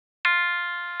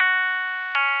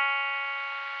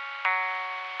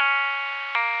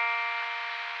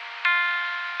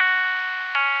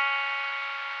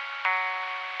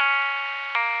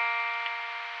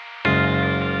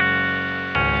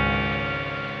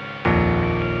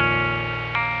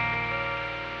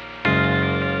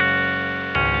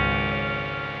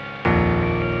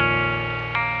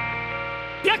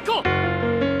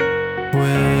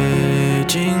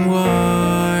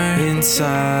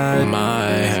inside my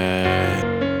head.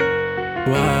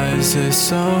 Why is it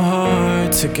so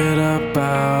hard to get up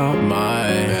out my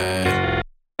head?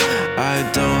 I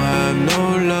don't have no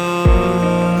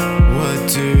love. What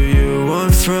do you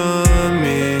want from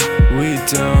me? We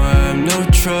don't have no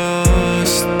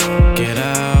trust. Get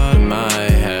out of my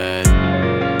head.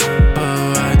 But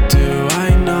what do I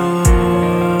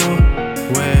know?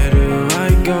 Where do I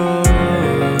go?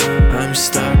 I'm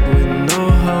stuck with no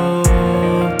hope.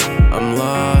 I'm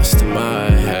lost in my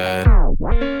head.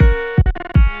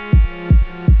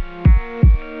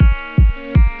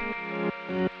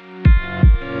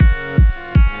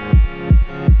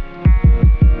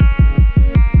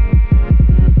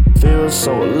 Feel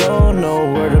so alone,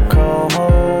 nowhere to call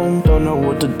home. Don't know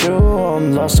what to do,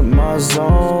 I'm lost in my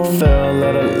zone. Fell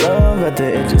out of love at the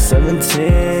age of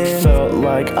 17. Felt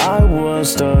like I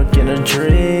was stuck in a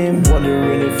dream.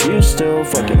 Wondering if you still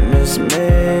fucking miss me.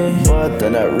 But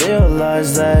then I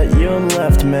realized that you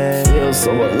left me. Feel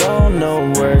so alone,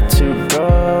 nowhere to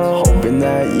go. Hoping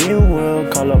that you will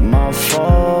call up my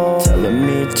phone, telling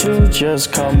me to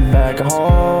just come back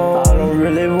home. I don't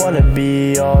really wanna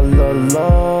be all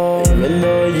alone, even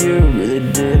though you really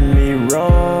did me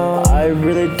wrong. I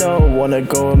really don't wanna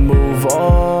go and move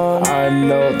on. I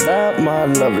know that my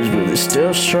love is really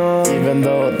still strong, even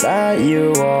though that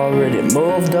you already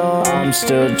moved on. I'm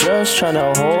still just trying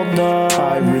to hold on.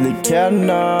 I really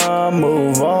cannot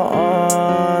move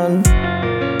on.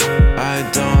 I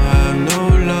don't have no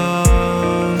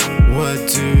love. What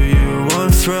do you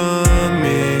want from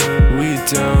me? We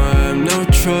don't have no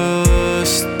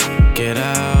trust. Get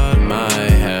out of my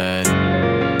head.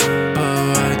 But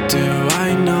what do I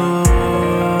know?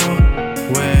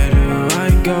 Where do I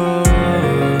go?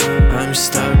 I'm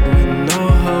stuck with no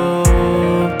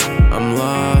hope. I'm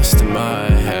lost in my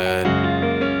head.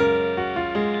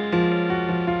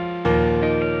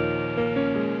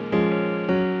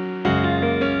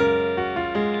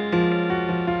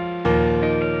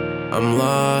 I'm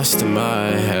lost in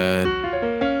my head.